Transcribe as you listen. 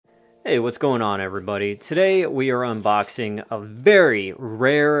Hey, what's going on, everybody? Today we are unboxing a very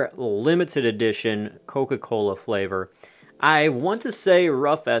rare limited edition Coca-Cola flavor. I want to say,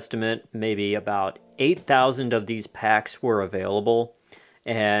 rough estimate, maybe about 8,000 of these packs were available,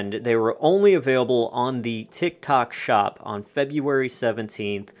 and they were only available on the TikTok shop on February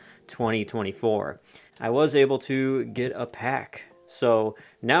 17th, 2024. I was able to get a pack. So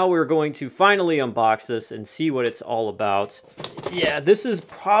now we're going to finally unbox this and see what it's all about. Yeah, this is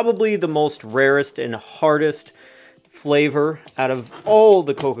probably the most rarest and hardest flavor out of all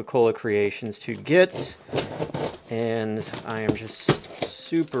the Coca-Cola creations to get. And I am just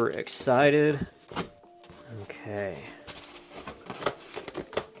super excited. Okay.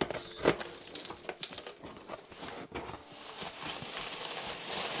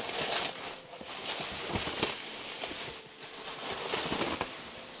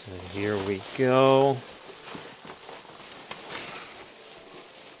 Here we go.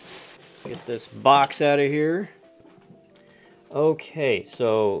 Get this box out of here. Okay,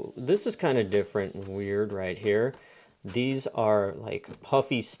 so this is kind of different and weird right here. These are like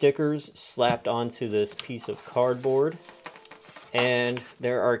puffy stickers slapped onto this piece of cardboard. And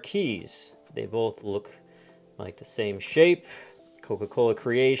there are keys. They both look like the same shape. Coca-Cola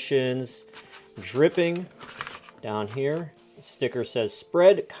Creations, dripping down here. Sticker says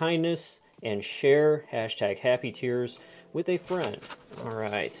spread kindness and share #Happy Tears with a friend. All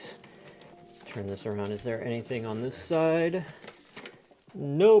right, let's turn this around. Is there anything on this side?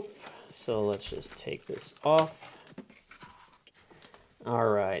 Nope. So let's just take this off. All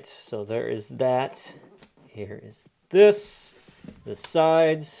right, so there is that. Here is this. The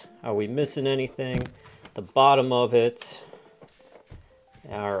sides. Are we missing anything? The bottom of it.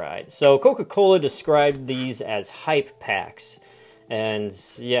 All right, so Coca-Cola described these as hype packs. And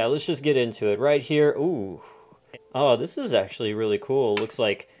yeah, let's just get into it. Right here, ooh. Oh, this is actually really cool. Looks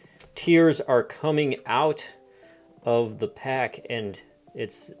like tears are coming out of the pack and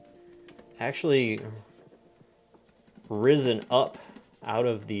it's actually risen up out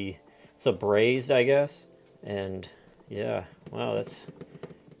of the, it's a braised, I guess. And yeah, wow, that's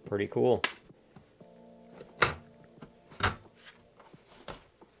pretty cool.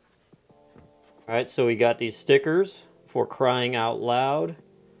 Alright, so we got these stickers for crying out loud.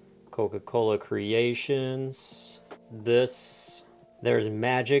 Coca-Cola Creations. This. There's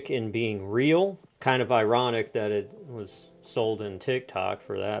magic in being real. Kind of ironic that it was sold in TikTok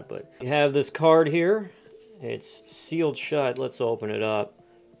for that, but you have this card here. It's sealed shut. Let's open it up.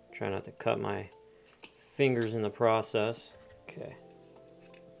 Try not to cut my fingers in the process. Okay.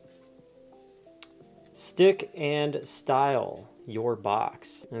 Stick and style. Your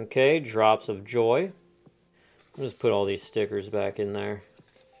box. Okay, drops of joy. I'll just put all these stickers back in there.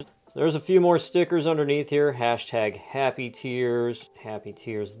 So there's a few more stickers underneath here. #Happy Tears. Happy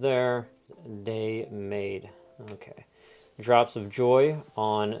Tears there. Day made. Okay. Drops of joy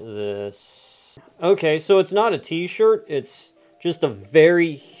on this. Okay, so it's not a t-shirt. It's just a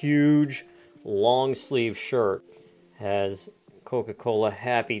very huge long sleeve shirt. Has Coca-Cola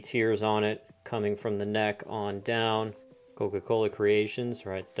Happy Tears on it, coming from the neck on down. Coca-Cola Creations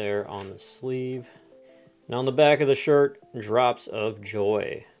right there on the sleeve. And on the back of the shirt, drops of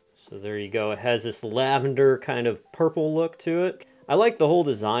joy. So there you go. It has this lavender kind of purple look to it. I like the whole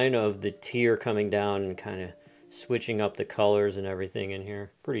design of the tear coming down and kind of switching up the colors and everything in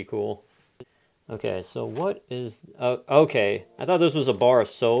here. Pretty cool. Okay, so what is... okay, I thought this was a bar of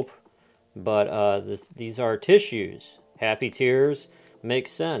soap, but these are tissues. Happy Tears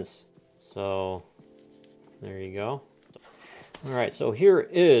makes sense. So there you go. Alright, so here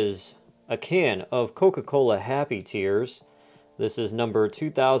is a can of Coca-Cola Happy Tears. This is number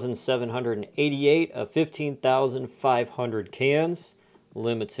 2,788 of 15,500 cans.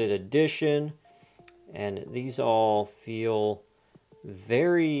 Limited edition. And these all feel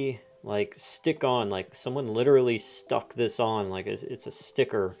very like stick-on, like someone literally stuck this on, like it's a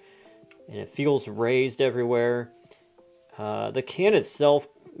sticker. And it feels raised everywhere. The can itself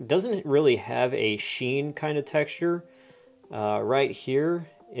doesn't really have a sheen kind of texture. Right here,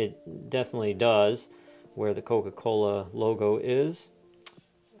 it definitely does, where the Coca-Cola logo is.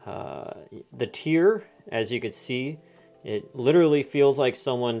 The tear, as you can see, it literally feels like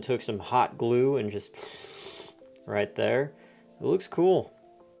someone took some hot glue and just right there. It looks cool.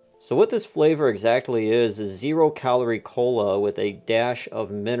 So what this flavor exactly is 0-calorie cola with a dash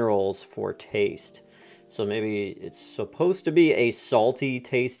of minerals for taste. So maybe it's supposed to be a salty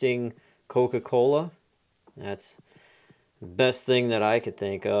tasting Coca-Cola. That's best thing that I could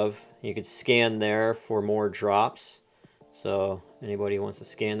think of. You could scan there for more drops. So anybody who wants to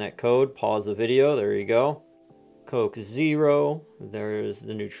scan that code, pause the video. There you go. Coke Zero. There's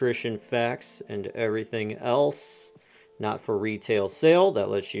the nutrition facts and everything else. Not for retail sale. That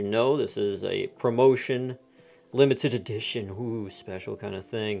lets you know this is a promotion, limited edition, ooh, special kind of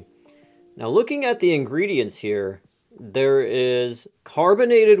thing. Now looking at the ingredients here, there is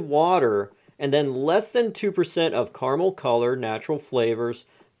carbonated water and then less than 2% of caramel color, natural flavors,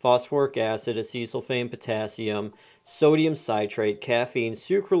 phosphoric acid, acesulfame, potassium, sodium citrate, caffeine,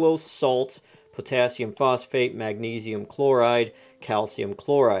 sucralose, salt, potassium phosphate, magnesium chloride, calcium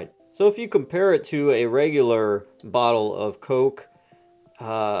chloride. So if you compare it to a regular bottle of Coke,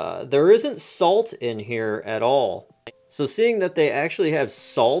 there isn't salt in here at all. So seeing that they actually have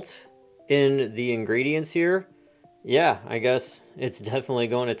salt in the ingredients here, yeah, I guess it's definitely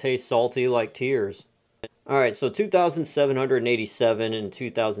going to taste salty like tears. Alright, so 2,787 and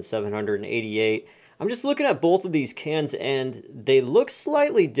 2,788. I'm just looking at both of these cans and they look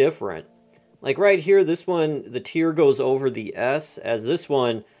slightly different. Like right here, this one, the tear goes over the S, as this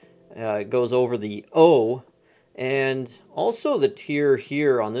one goes over the O. And also the tear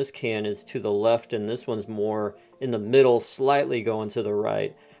here on this can is to the left and this one's more in the middle, slightly going to the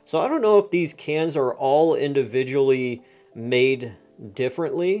right. So I don't know if these cans are all individually made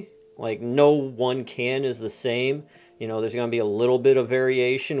differently. Like no one can is the same. You know, there's going to be a little bit of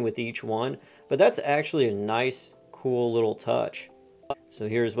variation with each one. But that's actually a nice, cool little touch. So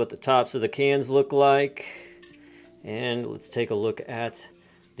here's what the tops of the cans look like. And let's take a look at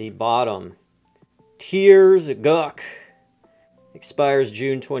the bottom. Tears Guck. Expires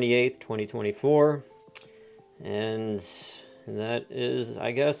June 28th, 2024. And that is,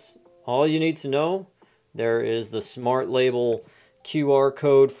 I guess, all you need to know. There is the Smart Label QR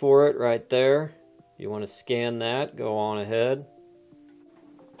code for it right there. If you want to scan that, go on ahead.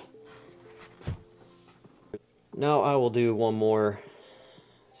 Now I will do one more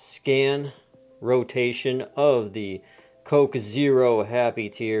scan rotation of the Coke Zero Happy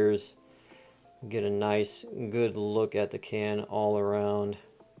Tears. Get a nice, good look at the can all around.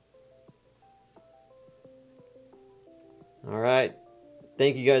 Alright,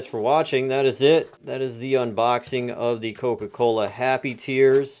 thank you guys for watching. That is it. That is the unboxing of the Coca-Cola Happy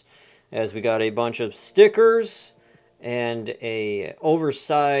Tears. As we got a bunch of stickers and a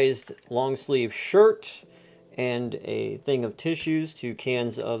oversized long sleeve shirt and a thing of tissues, 2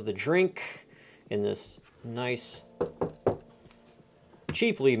 cans of the drink in this nice,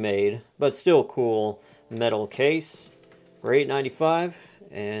 cheaply made, but still cool metal case for $8.95,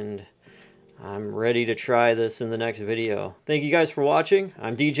 and I'm ready to try this in the next video. Thank you guys for watching.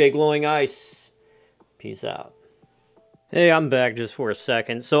 I'm DJ Glowing Ice. Peace out. Hey, I'm back just for a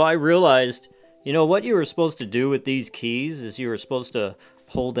second. So I realized, you know, what you were supposed to do with these keys is you were supposed to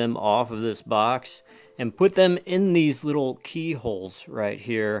pull them off of this box and put them in these little keyholes right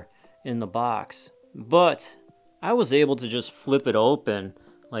here in the box. But I was able to just flip it open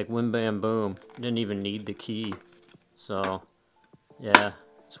like whim bam boom. Didn't even need the key. So, yeah,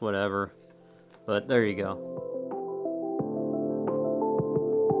 it's whatever. But there you go.